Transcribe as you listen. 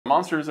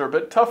monsters are a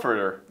bit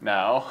tougher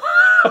now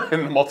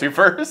in the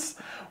multiverse.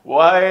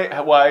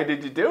 Why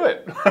did you do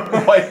it?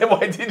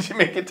 why did you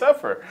make it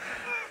tougher?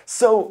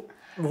 So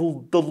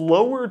the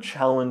lower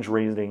challenge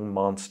rating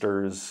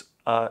monsters,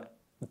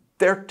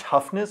 their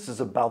toughness is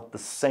about the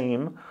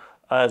same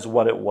as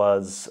what it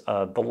was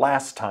the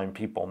last time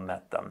people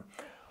met them.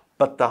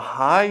 But the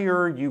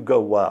higher you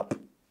go up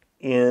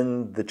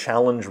in the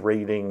challenge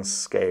rating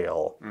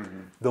scale,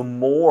 the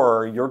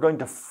more you're going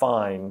to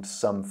find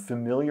some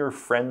familiar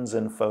friends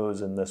and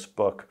foes in this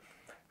book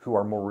who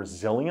are more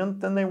resilient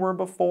than they were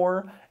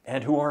before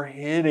and who are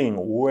hitting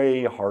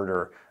way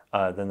harder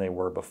than they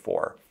were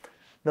before.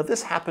 Now,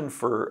 this happened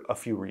for a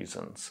few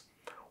reasons.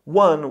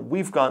 One,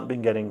 we've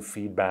been getting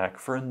feedback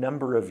for a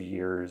number of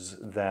years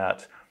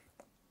that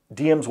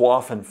DMs will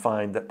often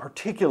find that,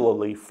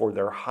 particularly for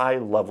their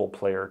high-level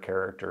player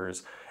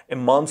characters, a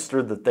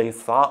monster that they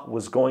thought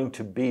was going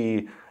to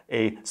be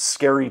a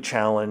scary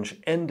challenge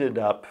ended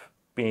up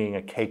being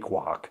a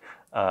cakewalk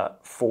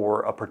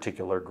for a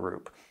particular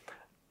group.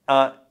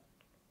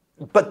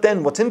 But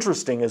then what's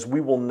interesting is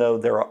we will know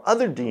there are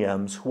other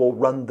DMs who will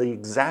run the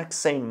exact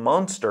same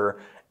monster,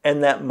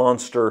 and that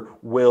monster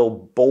will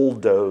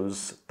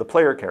bulldoze the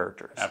player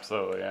characters.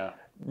 Absolutely, yeah.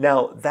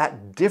 Now,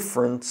 that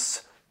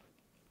difference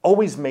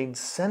always made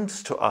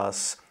sense to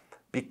us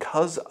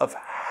because of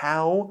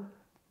how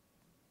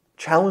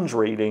challenge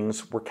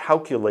ratings were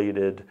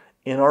calculated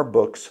in our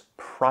books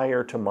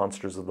prior to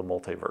Monsters of the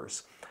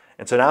Multiverse.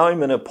 And so now I'm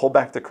going to pull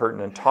back the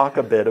curtain and talk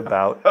a bit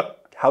about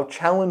how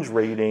challenge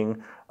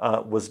rating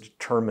was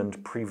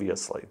determined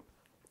previously.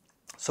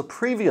 So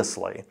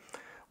previously,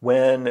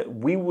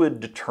 when we would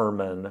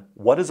determine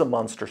what is a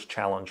monster's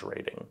challenge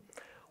rating,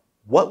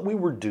 what we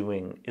were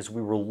doing is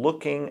we were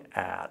looking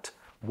at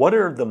what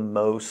are the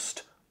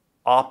most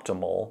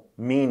optimal,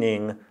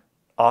 meaning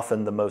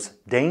often the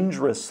most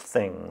dangerous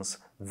things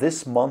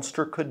this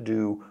monster could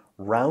do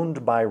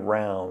round by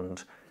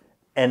round.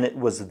 And it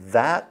was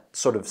that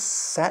sort of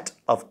set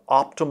of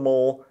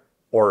optimal,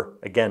 or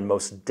again,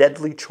 most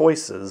deadly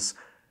choices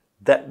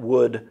that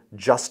would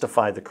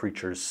justify the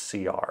creature's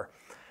CR.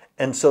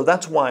 And so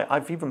that's why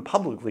I've even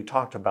publicly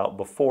talked about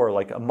before,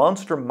 like a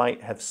monster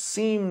might have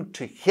seemed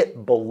to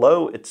hit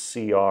below its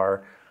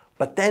CR,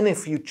 but then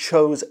if you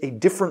chose a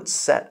different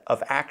set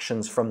of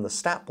actions from the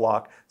stat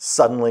block,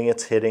 suddenly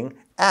it's hitting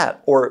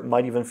at, or it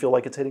might even feel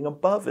like it's hitting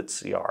above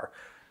its CR.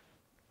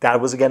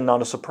 That was, again,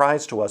 not a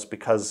surprise to us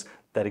because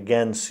that,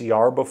 again,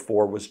 CR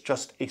before was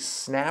just a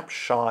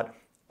snapshot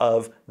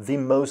of the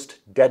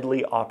most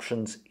deadly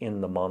options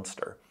in the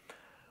monster.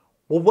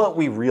 Well, what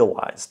we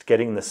realized,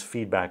 getting this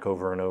feedback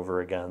over and over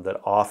again, that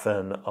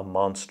often a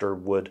monster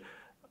would,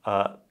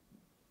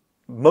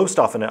 most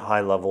often at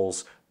high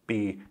levels,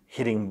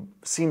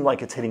 seem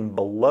like it's hitting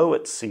below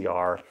its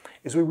CR,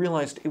 is we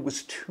realized it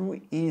was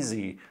too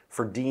easy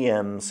for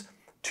DMs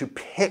to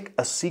pick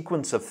a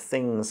sequence of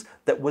things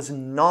that was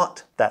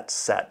not that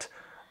set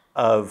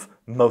of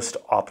most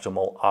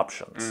optimal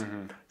options.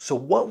 So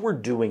what we're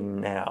doing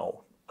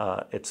now,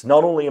 it's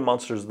not only in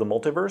Monsters of the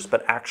Multiverse,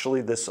 but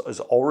actually this is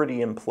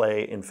already in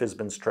play in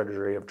Fizban's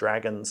Treasury of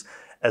Dragons,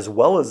 as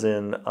well as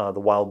in The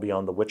Wild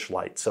Beyond the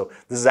Witchlight. So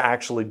this has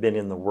actually been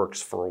in the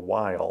works for a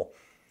while.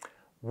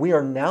 We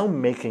are now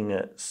making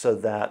it so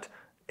that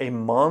a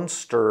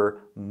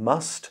monster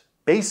must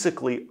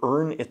basically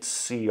earn its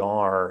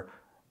CR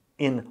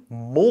in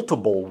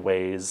multiple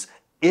ways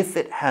if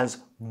it has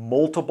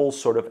multiple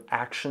sort of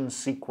action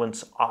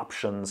sequence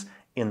options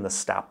in the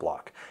stat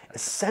block.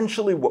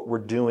 Essentially what we're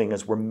doing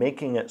is we're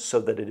making it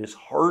so that it is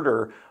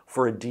harder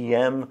for a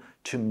DM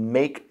to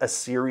make a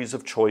series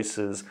of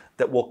choices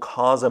that will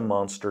cause a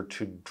monster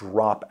to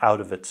drop out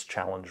of its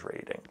challenge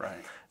rating.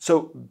 Right.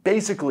 So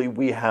basically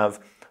we have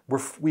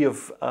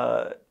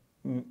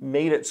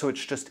made it so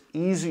it's just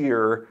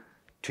easier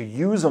to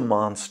use a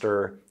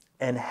monster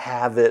and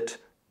have it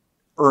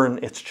earn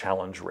its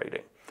challenge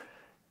rating.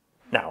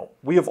 Now,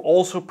 we have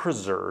also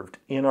preserved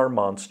in our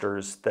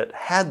monsters that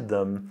had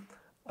them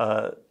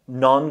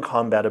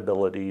non-combat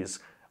abilities,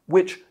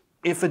 which,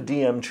 if a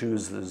DM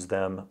chooses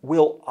them,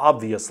 will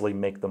obviously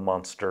make the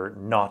monster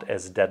not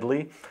as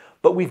deadly,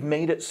 but we've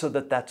made it so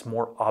that that's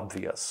more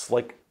obvious.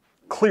 Like,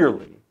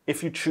 clearly,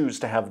 if you choose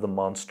to have the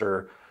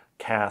monster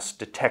cast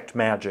Detect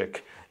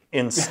Magic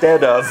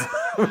instead of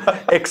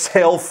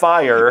Exhale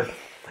Fire,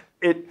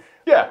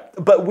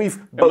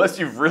 unless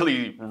you've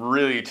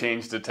really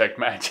changed Detect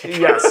Magic.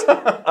 Yes,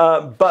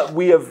 but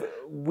we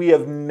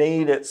have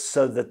made it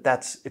so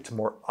that it's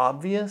more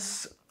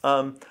obvious.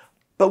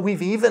 But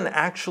we've even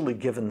actually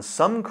given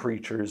some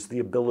creatures the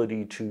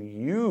ability to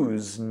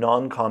use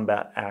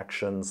non-combat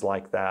actions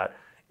like that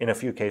in a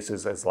few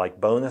cases as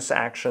like bonus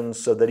actions,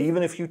 so that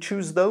even if you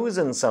choose those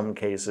in some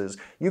cases,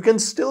 you can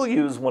still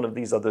use one of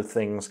these other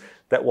things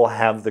that will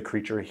have the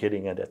creature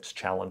hitting at its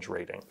challenge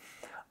rating.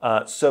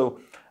 So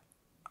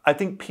I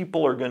think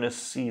people are going to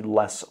see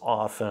less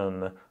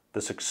often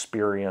this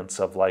experience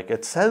of like,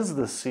 it says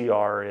the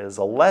CR is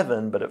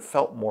 11, but it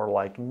felt more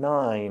like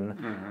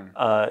 9.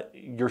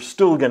 You're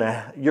still going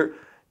to,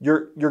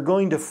 you're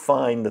going to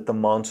find that the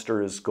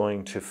monster is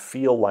going to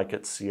feel like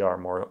it's CR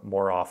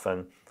more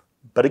often.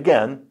 But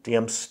again,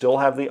 DMs still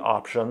have the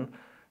option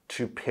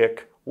to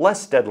pick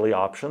less deadly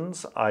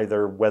options,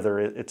 either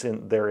whether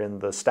they're in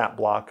the stat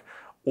block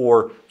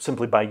or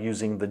simply by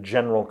using the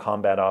general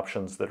combat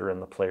options that are in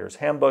the player's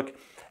handbook.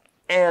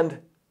 And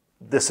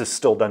this is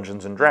still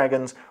Dungeons &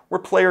 Dragons, where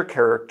player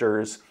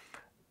characters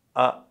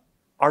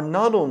are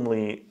not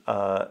only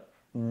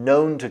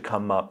known to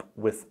come up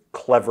with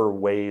clever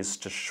ways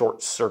to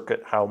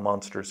short-circuit how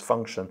monsters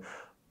function,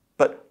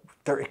 but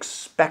they're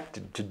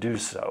expected to do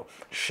so.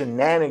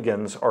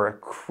 Shenanigans are a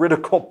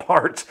critical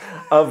part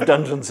of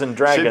Dungeons &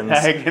 Dragons.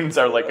 Shenanigans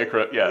are like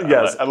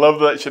Yes. I love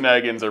that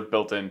shenanigans are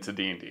built into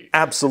D&D.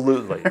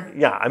 Absolutely.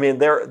 Yeah, I mean,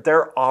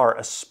 there are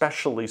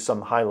especially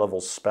some high-level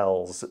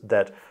spells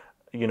that,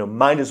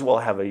 might as well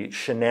have a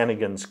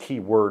shenanigans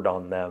keyword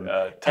on them.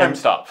 Time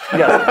stop.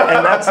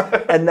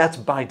 Yeah, and that's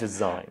by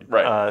design.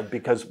 Right.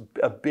 Because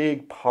a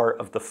big part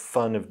of the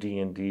fun of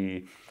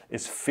D&D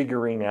is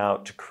figuring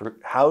out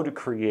how to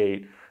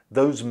create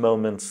those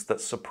moments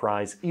that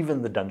surprise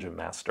even the dungeon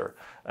master.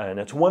 And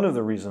it's one of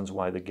the reasons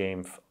why the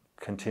game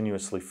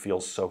continuously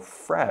feels so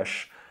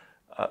fresh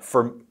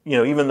for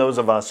even those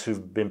of us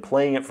who've been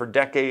playing it for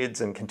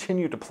decades and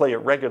continue to play it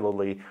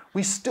regularly.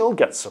 We still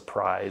get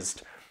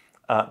surprised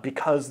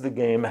because the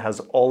game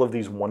has all of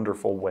these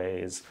wonderful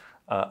ways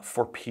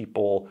for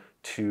people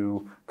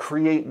to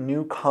create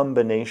new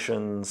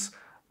combinations,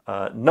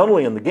 not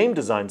only on the game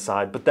design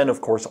side, but then of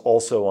course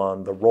also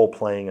on the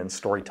role-playing and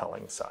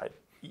storytelling side.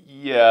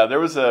 Yeah, there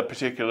was a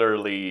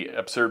particularly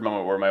absurd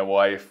moment where my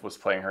wife was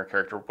playing her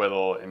character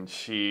Whittle, and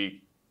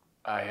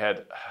I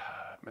had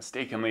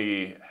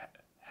mistakenly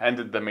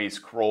handed them a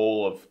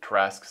scroll of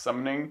Trask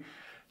summoning.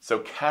 So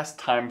cast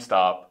time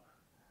stop,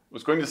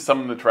 was going to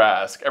summon the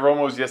Trask.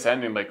 Everyone was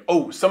ending like,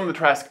 oh, summon the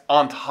Trask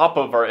on top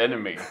of our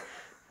enemy.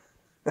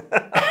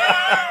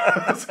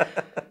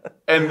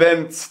 And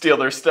then steal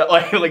their stuff,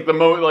 like the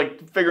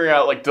moment, figuring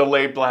out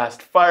delay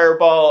blast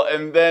fireball,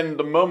 and then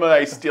the moment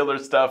I steal their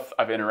stuff,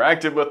 I've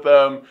interacted with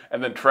them,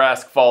 and then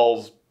Trask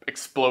falls,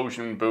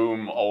 explosion,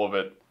 boom, all of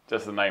it,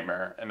 just a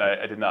nightmare, and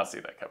I did not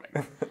see that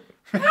coming.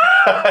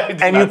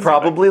 And you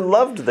probably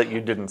loved that you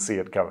didn't see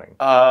it coming.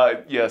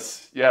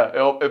 Yes, yeah,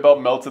 it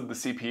about melted the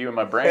CPU in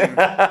my brain,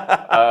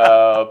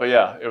 but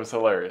yeah, it was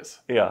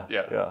hilarious. Yeah.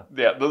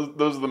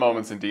 Those are the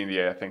moments in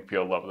D&D I think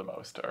people love the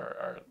most,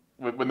 are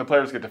when the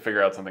players get to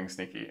figure out something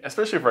sneaky,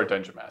 especially for a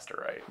dungeon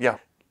master, right? Yeah.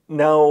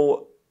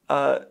 Now,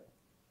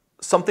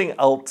 something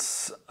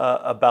else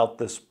about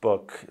this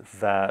book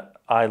that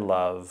I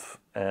love,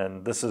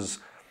 and this is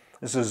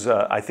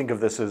I think of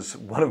this as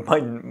one of my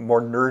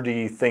more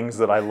nerdy things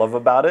that I love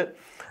about it.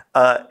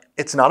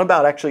 It's not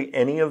about actually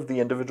any of the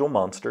individual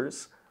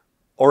monsters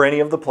or any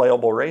of the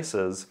playable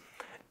races.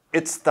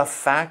 It's the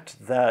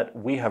fact that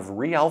we have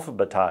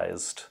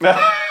re-alphabetized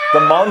the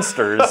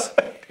monsters.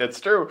 It's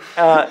true.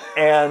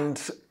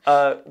 And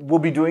we'll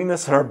be doing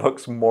this in our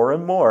books more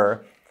and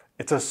more.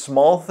 It's a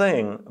small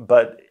thing,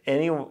 but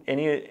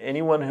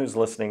anyone who's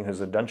listening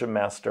who's a dungeon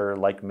master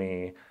like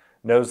me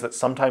knows that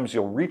sometimes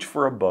you'll reach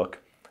for a book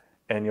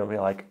and you'll be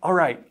like, all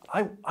right,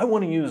 I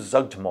want to use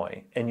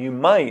Zugtamoy. And you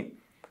might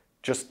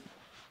just,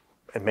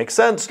 it makes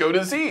sense. Go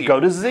to Z. Go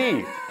to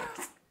Z.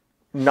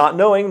 Not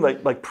knowing,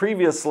 like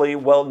previously,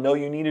 well, no,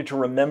 you needed to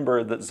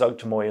remember that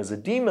Zugtamoy is a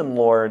demon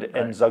lord,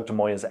 and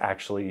Zugtamoy is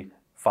actually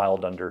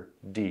filed under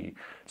D.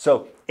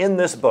 So in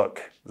this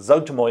book,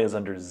 Zugtamoy is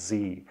under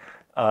Z.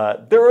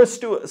 There are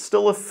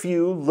still a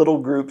few little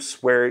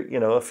groups where,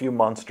 a few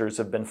monsters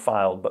have been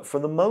filed, but for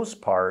the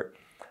most part,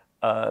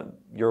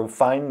 you'll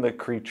find the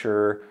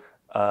creature,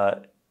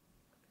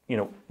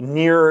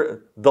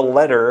 near the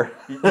letter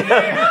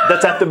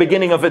that's at the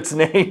beginning of its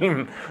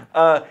name.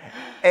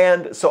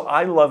 And so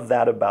I love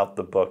that about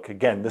the book.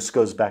 Again, this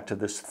goes back to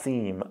this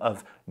theme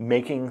of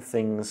making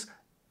things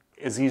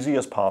as easy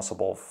as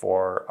possible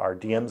for our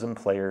DMs and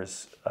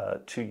players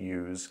to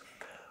use.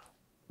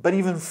 But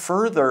even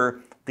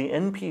further, the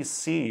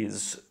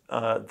NPCs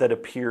that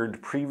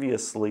appeared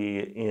previously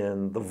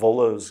in the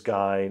Volo's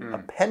Guide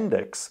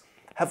appendix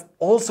have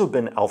also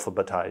been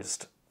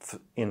alphabetized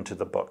into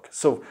the book.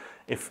 So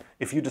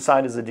if you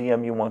decide as a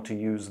DM you want to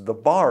use the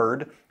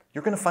Bard,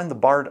 you're going to find the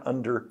Bard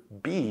under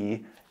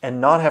B and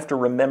not have to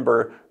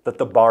remember that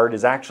the Bard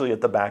is actually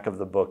at the back of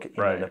the book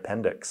in an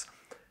appendix.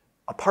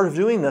 A part of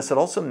doing this, it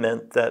also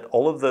meant that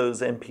all of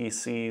those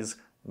NPCs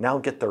now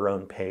get their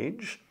own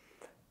page.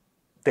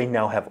 They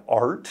now have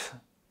art,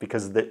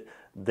 because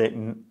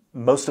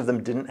most of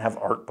them didn't have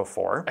art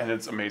before. And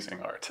it's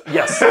amazing art.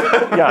 Yes.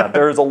 Yeah,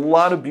 there's a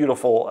lot of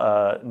beautiful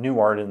new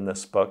art in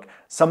this book,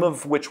 some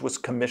of which was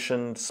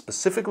commissioned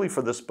specifically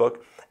for this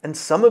book, and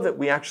some of it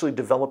we actually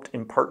developed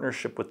in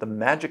partnership with the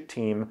Magic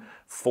team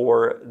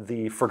for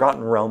the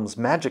Forgotten Realms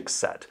Magic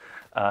set.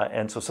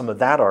 And so some of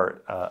that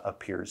art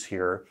appears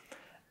here.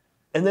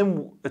 And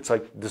then it's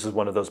like, this is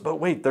one of those, but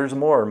wait, there's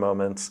more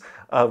moments.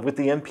 With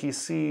the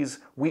NPCs,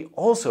 we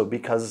also,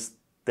 because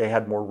they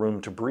had more room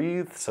to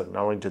breathe, so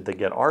not only did they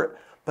get art,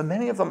 but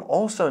many of them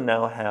also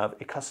now have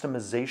a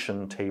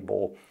customization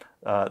table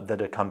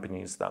that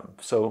accompanies them.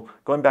 So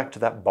going back to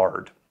that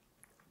bard,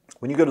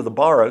 when you go to the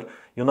bard,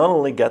 you'll not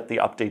only get the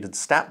updated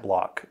stat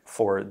block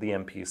for the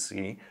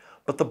NPC,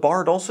 but the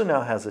bard also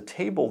now has a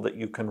table that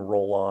you can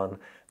roll on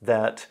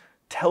that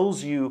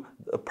tells you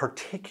a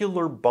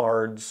particular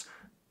bard's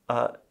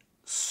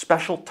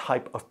special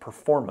type of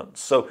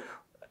performance. So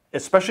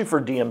especially for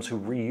DMs who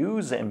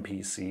reuse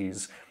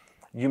NPCs,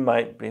 you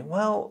might be,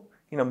 well,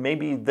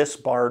 maybe this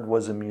bard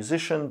was a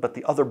musician, but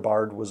the other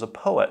bard was a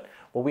poet.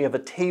 Well, we have a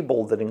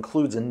table that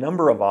includes a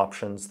number of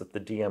options that the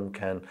DM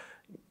can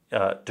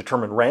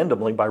determine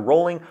randomly by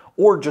rolling,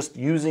 or just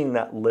using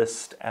that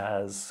list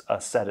as a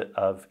set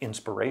of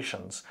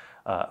inspirations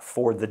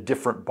for the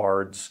different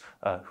bards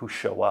who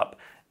show up.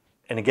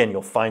 And again,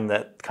 you'll find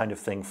that kind of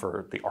thing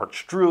for the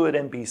Archdruid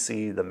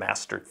NPC, the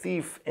Master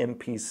Thief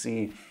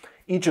NPC.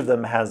 Each of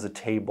them has a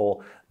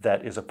table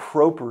that is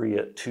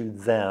appropriate to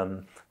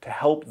them to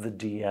help the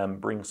DM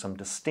bring some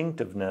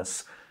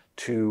distinctiveness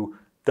to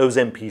those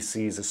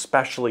NPCs,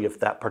 especially if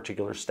that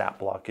particular stat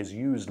block is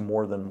used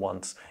more than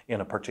once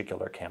in a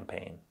particular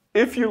campaign.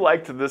 If you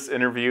liked this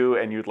interview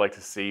and you'd like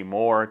to see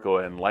more, go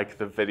ahead and like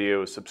the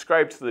video,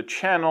 subscribe to the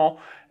channel,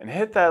 and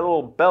hit that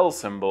little bell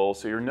symbol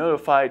so you're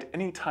notified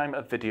anytime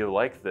a video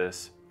like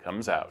this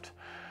comes out.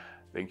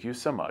 Thank you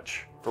so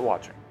much for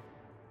watching.